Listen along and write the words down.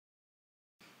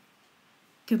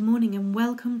Good morning and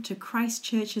welcome to Christ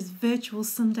Church's virtual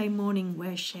Sunday morning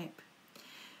worship.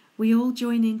 We all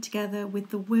join in together with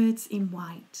the words in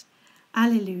white.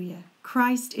 Alleluia,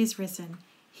 Christ is risen.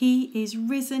 He is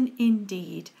risen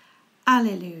indeed.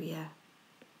 Alleluia.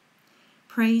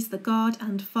 Praise the God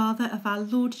and Father of our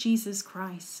Lord Jesus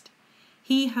Christ.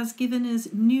 He has given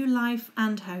us new life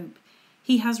and hope.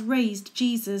 He has raised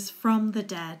Jesus from the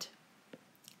dead.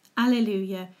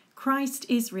 Alleluia, Christ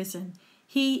is risen.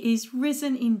 He is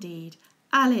risen indeed.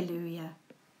 Alleluia.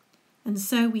 And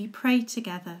so we pray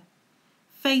together.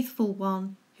 Faithful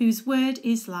One, whose word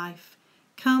is life,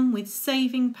 come with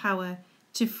saving power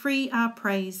to free our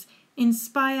praise,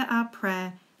 inspire our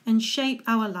prayer, and shape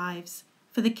our lives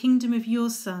for the kingdom of your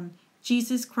Son,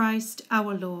 Jesus Christ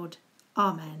our Lord.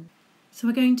 Amen. So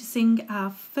we're going to sing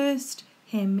our first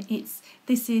hymn.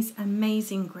 This is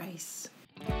Amazing Grace.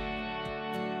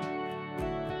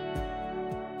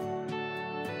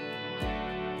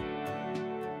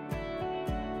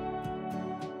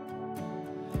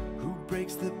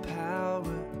 Breaks the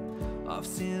power of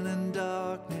sin and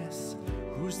darkness,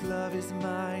 whose love is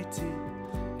mighty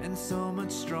and so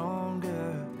much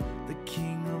stronger, the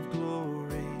King of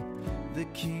glory, the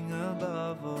King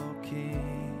above all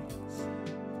kings,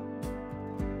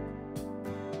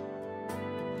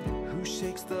 who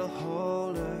shakes the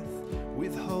whole earth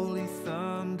with holy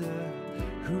thunder,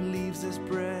 who leaves us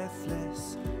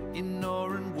breathless in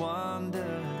awe and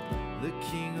wonder, the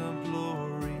King of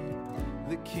glory,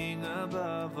 the King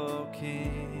above all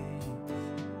kings.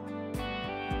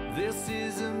 This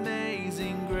is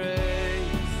amazing grace.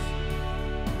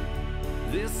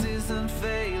 This is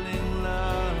unfailing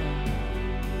love,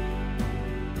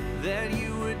 that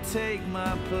you would take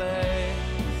my place,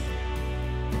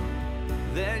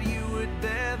 that you would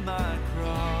bear my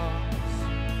cross,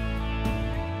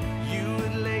 you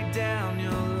would lay down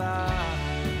your life,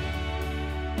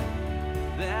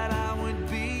 that I would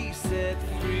be set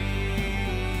free.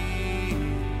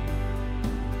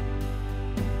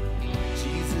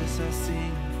 I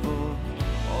sing for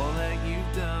all that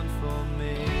you've done for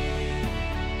me.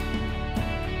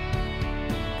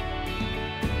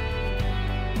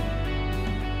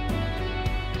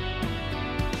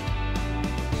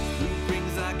 Who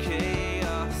brings our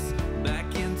chaos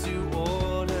back into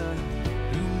order,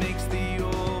 who makes the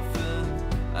orphan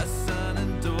a son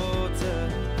and daughter,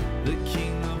 the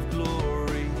King of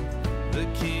glory, the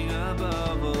King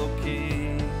above all kings.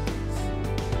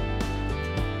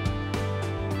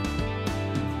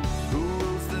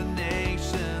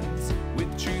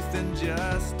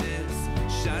 Justice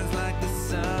shines like the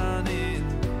sun in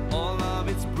all of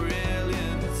its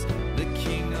brilliance, the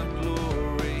King of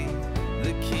glory,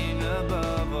 the King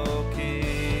above all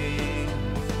kings.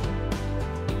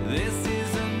 This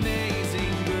is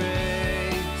amazing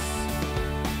grace.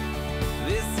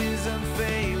 This is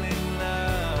unfailing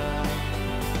love,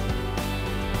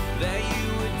 that you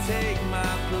would take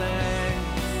my place,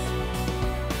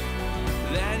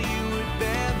 that you would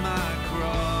bear my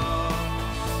cross,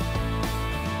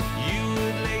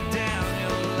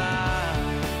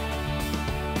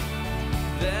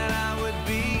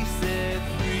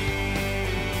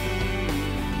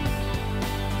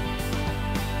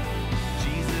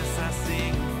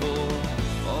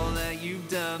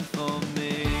 done for me.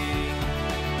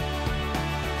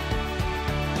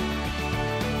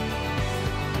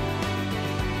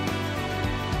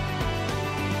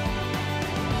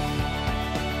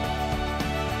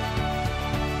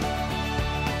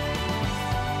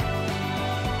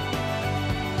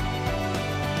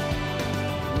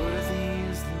 Worthy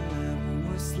is the Lamb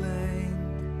who was slain,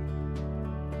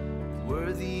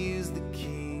 worthy is the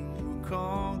King who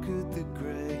conquered the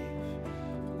grave,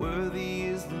 worthy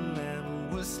is the Lamb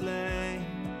who was slain,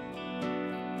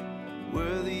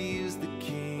 worthy is the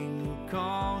King who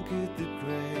conquered the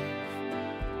grave,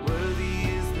 worthy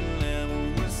is the Lamb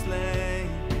who was slain,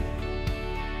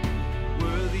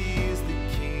 worthy is the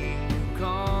King who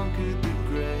conquered the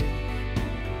grave,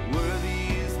 worthy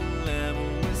is the Lamb who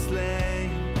was slain,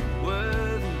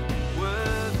 worthy,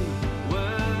 worthy,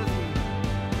 worthy.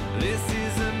 This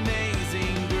is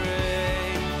amazing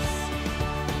grace.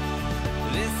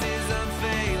 This is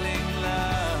unfailing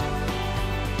love,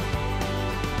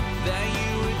 that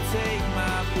you would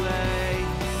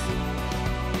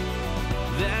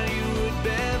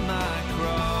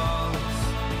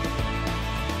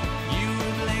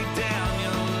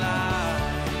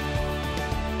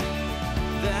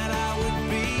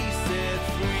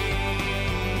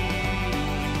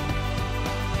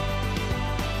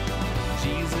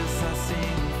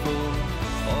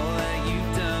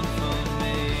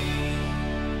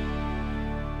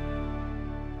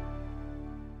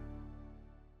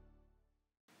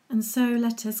And so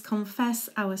let us confess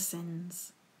our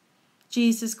sins.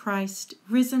 Jesus Christ,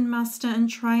 risen Master and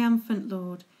triumphant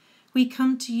Lord, we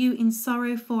come to you in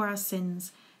sorrow for our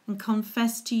sins and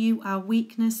confess to you our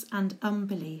weakness and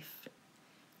unbelief.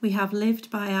 We have lived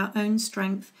by our own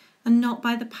strength and not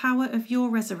by the power of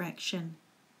your resurrection.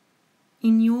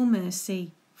 In your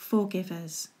mercy, forgive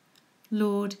us.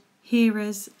 Lord, hear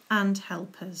us and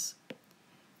help us.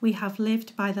 We have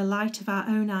lived by the light of our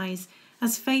own eyes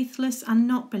as faithless and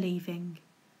not believing.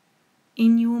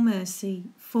 In your mercy,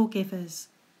 forgive us.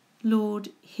 Lord,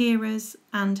 hear us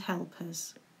and help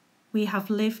us. We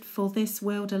have lived for this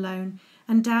world alone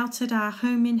and doubted our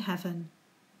home in heaven.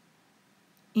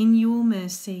 In your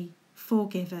mercy,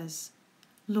 forgive us.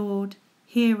 Lord,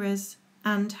 hear us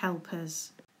and help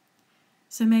us.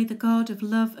 So may the God of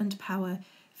love and power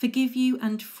forgive you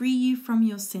and free you from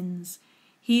your sins,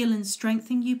 heal and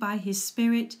strengthen you by his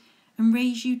Spirit, and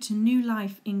raise you to new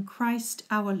life in Christ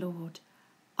our Lord.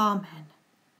 Amen.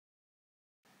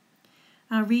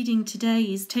 Our reading today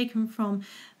is taken from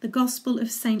the Gospel of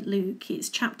St. Luke. It's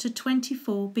chapter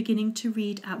 24, beginning to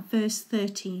read at verse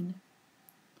 13.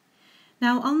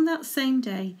 Now on that same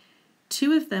day,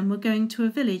 2 of them were going to a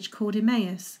village called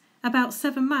Emmaus, about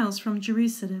 7 miles from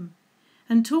Jerusalem,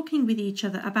 and talking with each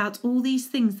other about all these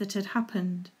things that had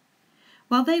happened.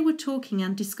 While they were talking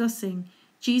and discussing,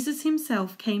 Jesus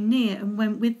himself came near and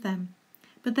went with them,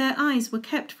 but their eyes were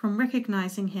kept from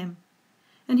recognizing him.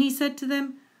 And he said to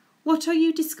them, "What are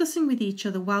you discussing with each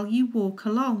other while you walk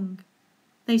along?"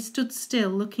 They stood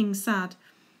still, looking sad.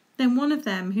 Then one of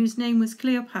them, whose name was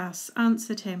Cleopas,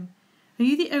 answered him, "Are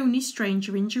you the only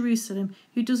stranger in Jerusalem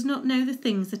who does not know the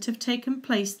things that have taken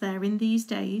place there in these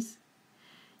days?"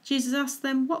 Jesus asked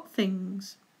them, "What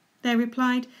things?" They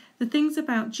replied, "The things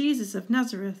about Jesus of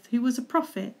Nazareth, who was a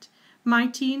prophet,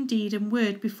 mighty in deed and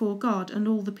word before God and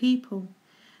all the people,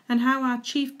 and how our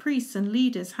chief priests and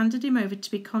leaders handed him over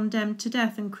to be condemned to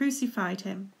death and crucified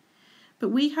him. But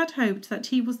we had hoped that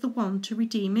he was the one to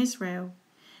redeem Israel.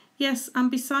 Yes, and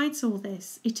besides all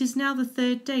this, it is now the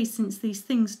 3rd day since these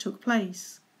things took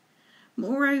place.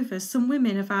 Moreover, some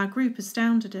women of our group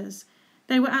astounded us.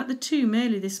 They were at the tomb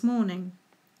early this morning,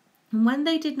 and when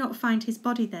they did not find his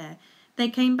body there, they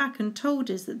came back and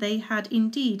told us that they had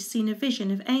indeed seen a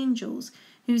vision of angels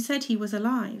who said he was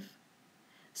alive.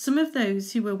 Some of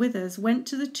those who were with us went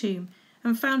to the tomb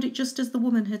and found it just as the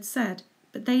woman had said,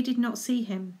 but they did not see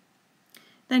him."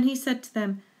 Then he said to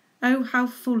them, "Oh, how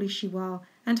foolish you are,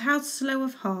 and how slow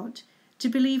of heart, to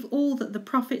believe all that the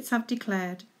prophets have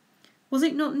declared. Was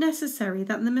it not necessary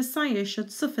that the Messiah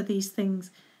should suffer these things,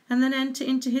 and then enter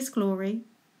into his glory?"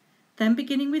 Then,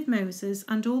 beginning with Moses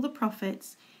and all the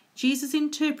prophets, Jesus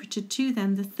interpreted to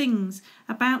them the things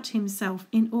about himself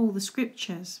in all the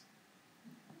scriptures.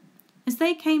 As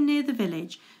they came near the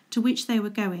village to which they were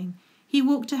going, he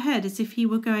walked ahead as if he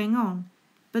were going on,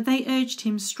 but they urged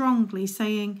him strongly,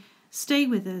 saying, "Stay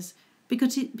with us,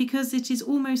 because it is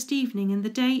almost evening and the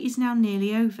day is now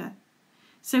nearly over."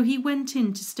 So he went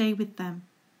in to stay with them.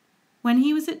 When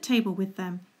he was at table with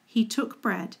them, he took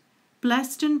bread,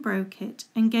 blessed and broke it,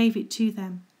 and gave it to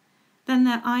them. Then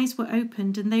their eyes were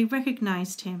opened, and they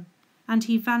recognized him, and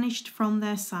he vanished from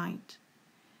their sight.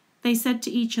 They said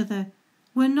to each other,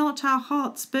 "Were not our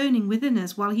hearts burning within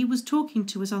us while he was talking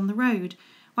to us on the road,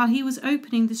 while he was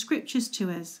opening the scriptures to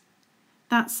us?"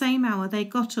 That same hour they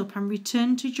got up and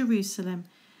returned to Jerusalem,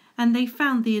 and they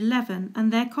found the 11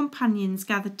 and their companions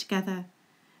gathered together.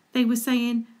 They were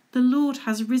saying, "The Lord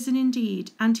has risen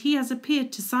indeed, and he has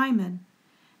appeared to Simon."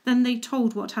 Then they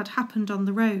told what had happened on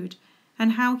the road,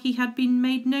 and how he had been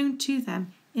made known to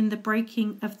them in the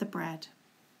breaking of the bread.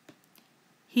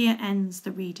 Here ends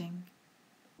the reading.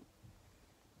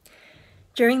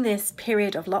 During this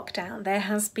period of lockdown, there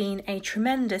has been a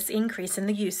tremendous increase in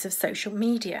the use of social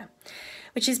media,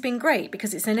 which has been great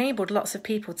because it's enabled lots of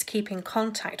people to keep in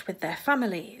contact with their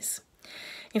families.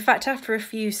 In fact, after a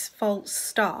few false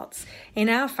starts, in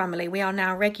our family we are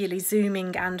now regularly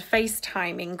Zooming and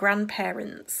FaceTiming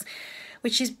grandparents,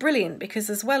 which is brilliant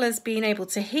because as well as being able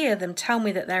to hear them tell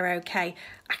me that they're okay,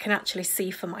 I can actually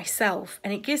see for myself,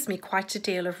 and it gives me quite a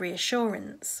deal of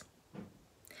reassurance.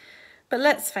 But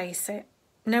let's face it,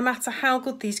 no matter how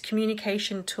good these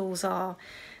communication tools are,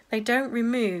 they don't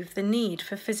remove the need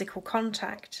for physical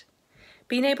contact.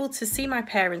 Being able to see my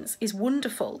parents is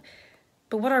wonderful,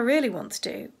 but what I really want to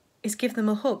do is give them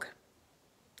a hug.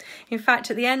 In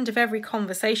fact, at the end of every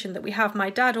conversation that we have,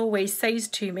 my dad always says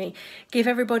to me, "Give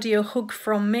everybody a hug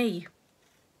from me."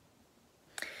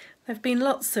 There have been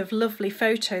lots of lovely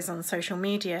photos on social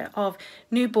media of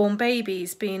newborn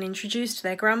babies being introduced to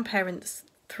their grandparents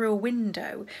through a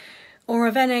window, or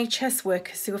of NHS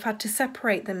workers who have had to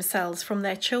separate themselves from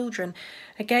their children,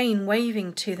 again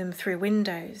waving to them through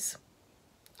windows.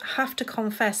 I have to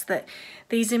confess that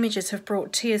these images have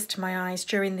brought tears to my eyes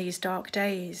during these dark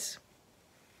days.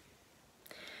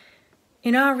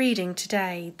 In our reading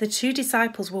today, the two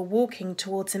disciples were walking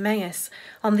towards Emmaus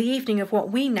on the evening of what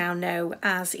we now know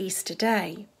as Easter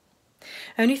Day.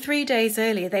 Only 3 days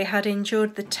earlier they had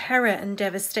endured the terror and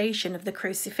devastation of the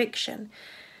crucifixion,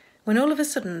 when all of a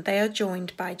sudden they are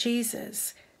joined by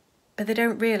Jesus, but they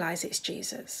don't realise it's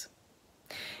Jesus.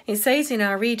 It says in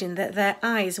our reading that their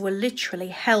eyes were literally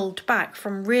held back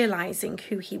from realising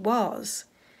who he was.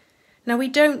 Now, we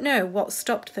don't know what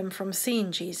stopped them from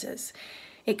seeing Jesus.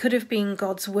 It could have been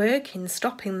God's work in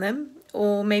stopping them,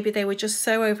 or maybe they were just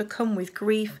so overcome with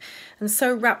grief and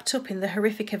so wrapped up in the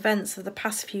horrific events of the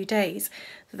past few days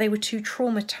that they were too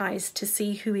traumatised to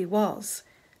see who he was.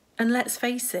 And let's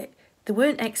face it, they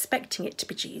weren't expecting it to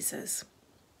be Jesus.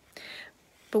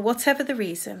 But whatever the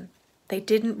reason, they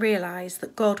didn't realise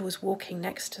that God was walking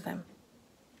next to them.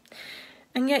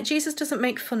 And yet Jesus doesn't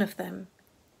make fun of them.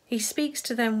 He speaks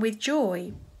to them with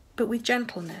joy, but with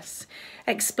gentleness,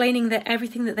 explaining that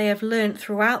everything that they have learnt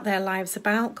throughout their lives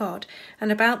about God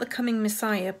and about the coming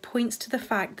Messiah points to the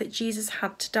fact that Jesus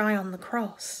had to die on the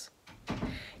cross.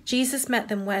 Jesus met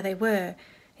them where they were,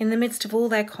 in the midst of all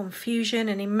their confusion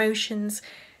and emotions,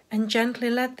 and gently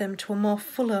led them to a more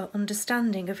fuller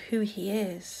understanding of who he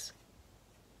is.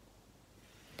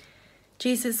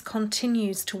 Jesus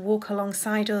continues to walk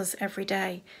alongside us every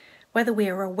day, whether we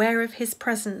are aware of his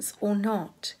presence or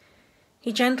not.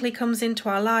 He gently comes into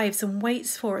our lives and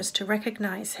waits for us to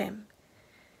recognise him.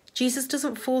 Jesus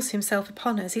doesn't force himself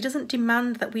upon us. He doesn't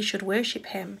demand that we should worship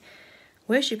him.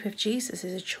 Worship of Jesus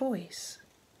is a choice.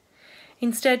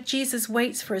 Instead, Jesus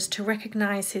waits for us to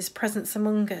recognise his presence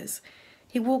among us.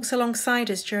 He walks alongside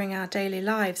us during our daily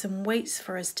lives and waits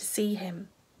for us to see him.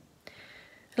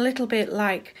 A little bit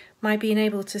like my being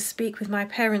able to speak with my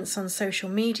parents on social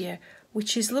media,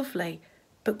 which is lovely,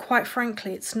 but quite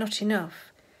frankly, it's not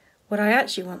enough. What I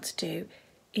actually want to do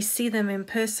is see them in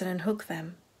person and hug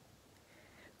them.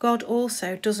 God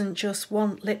also doesn't just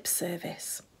want lip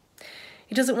service.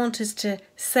 He doesn't want us to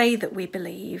say that we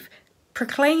believe,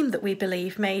 proclaim that we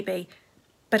believe maybe,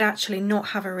 but actually not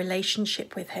have a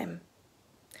relationship with him.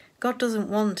 God doesn't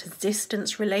want a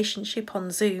distance relationship on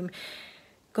Zoom.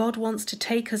 God wants to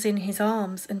take us in his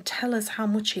arms and tell us how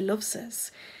much he loves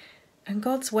us. And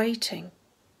God's waiting.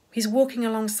 He's walking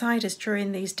alongside us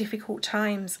during these difficult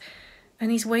times,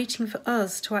 and he's waiting for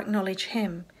us to acknowledge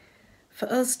him,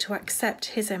 for us to accept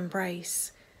his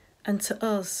embrace, and to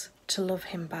us to love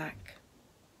him back.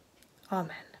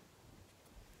 Amen.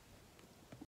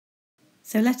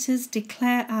 So let us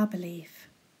declare our belief.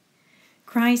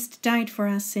 Christ died for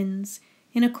our sins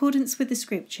in accordance with the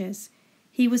Scriptures.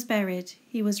 He was buried.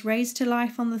 He was raised to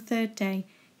life on the third day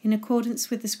in accordance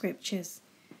with the Scriptures.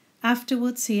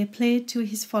 Afterwards he appeared to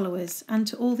his followers and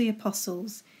to all the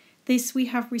apostles. This we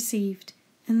have received,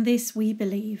 and this we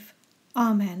believe.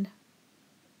 Amen.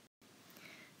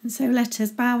 And so let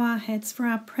us bow our heads for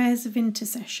our prayers of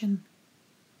intercession.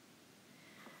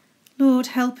 Lord,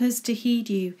 help us to heed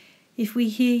you if we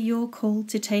hear your call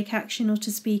to take action or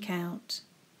to speak out.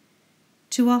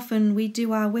 Too often we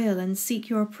do our will and seek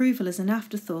your approval as an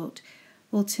afterthought,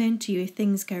 or turn to you if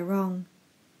things go wrong.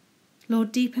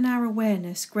 Lord, deepen our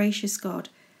awareness, gracious God,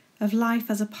 of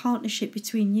life as a partnership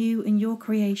between you and your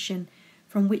creation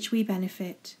from which we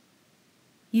benefit.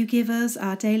 You give us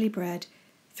our daily bread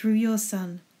through your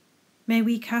Son. May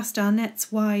we cast our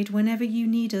nets wide whenever you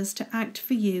need us to act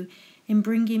for you in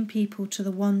bringing people to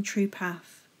the one true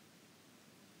path.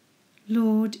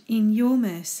 Lord, in your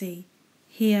mercy,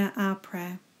 hear our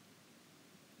prayer.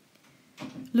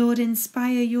 Lord,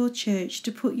 inspire your church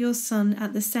to put your Son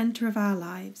at the centre of our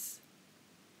lives.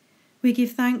 We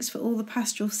give thanks for all the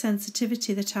pastoral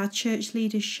sensitivity that our church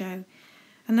leaders show,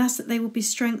 and ask that they will be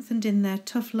strengthened in their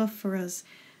tough love for us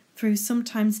through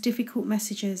sometimes difficult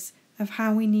messages of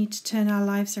how we need to turn our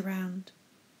lives around.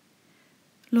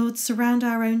 Lord, surround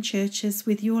our own churches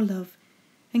with your love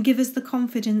and give us the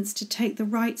confidence to take the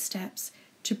right steps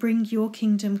to bring your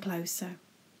kingdom closer.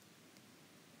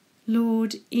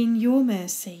 Lord, in your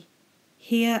mercy,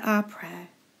 hear our prayer.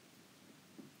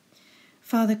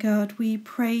 Father God, we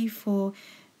pray for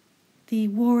the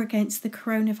war against the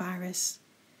coronavirus.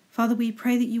 Father, we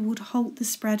pray that you would halt the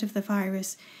spread of the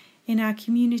virus in our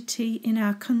community, in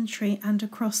our country, and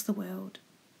across the world.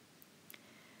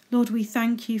 Lord, we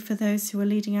thank you for those who are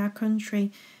leading our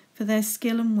country, for their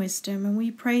skill and wisdom, and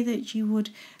we pray that you would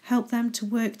help them to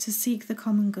work to seek the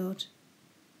common good.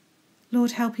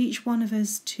 Lord, help each one of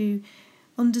us to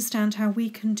understand how we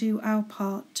can do our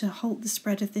part to halt the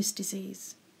spread of this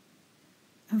disease.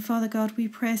 And Father God, we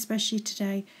pray especially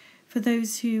today for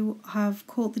those who have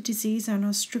caught the disease and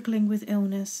are struggling with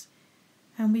illness.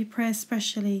 And we pray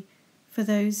especially for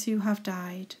those who have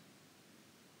died.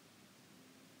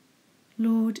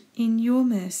 Lord, in your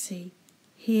mercy,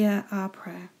 hear our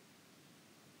prayer.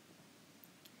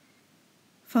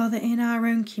 Father, in our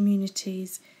own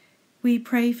communities, we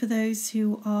pray for those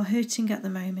who are hurting at the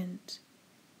moment.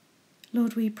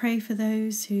 Lord, we pray for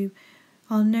those who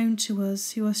are known to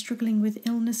us who are struggling with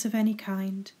illness of any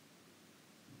kind.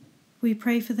 We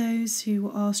pray for those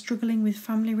who are struggling with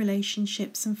family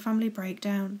relationships and family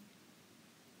breakdown.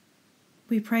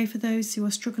 We pray for those who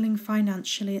are struggling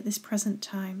financially at this present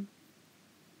time.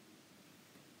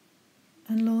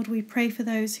 And Lord, we pray for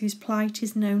those whose plight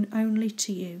is known only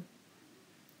to you.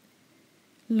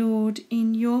 Lord,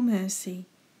 in your mercy,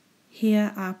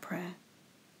 hear our prayer.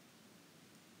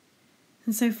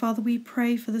 And so, Father, we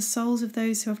pray for the souls of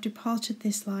those who have departed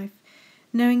this life,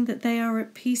 knowing that they are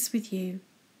at peace with you.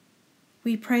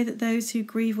 We pray that those who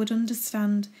grieve would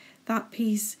understand that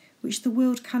peace which the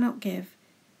world cannot give,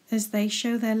 as they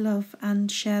show their love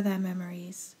and share their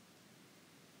memories.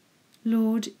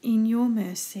 Lord, in your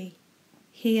mercy,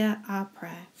 hear our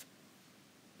prayer.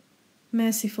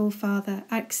 Merciful Father,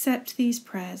 accept these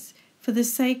prayers for the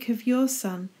sake of your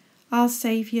Son, our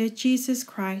Saviour, Jesus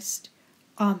Christ.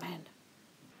 Amen.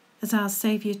 As our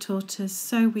Saviour taught us,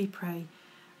 so we pray.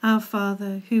 Our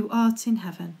Father, who art in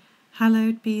heaven,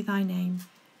 hallowed be thy name.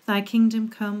 Thy kingdom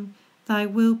come, thy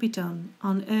will be done,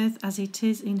 on earth as it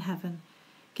is in heaven.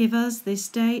 Give us this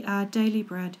day our daily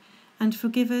bread, and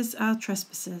forgive us our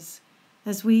trespasses,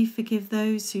 as we forgive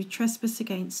those who trespass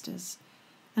against us.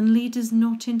 And lead us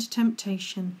not into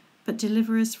temptation, but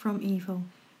deliver us from evil.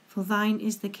 For thine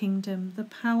is the kingdom, the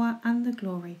power, and the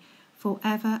glory, for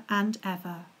ever and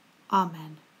ever.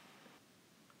 Amen.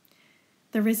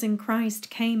 The risen Christ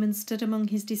came and stood among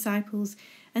his disciples,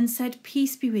 and said,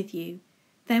 Peace be with you.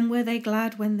 Then were they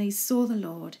glad when they saw the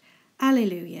Lord.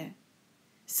 Alleluia.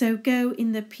 So go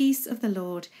in the peace of the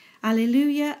Lord.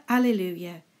 Alleluia,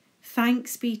 alleluia.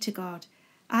 Thanks be to God.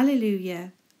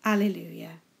 Alleluia,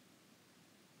 alleluia.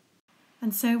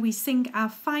 And so we sing our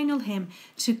final hymn,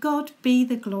 To God be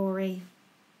the glory.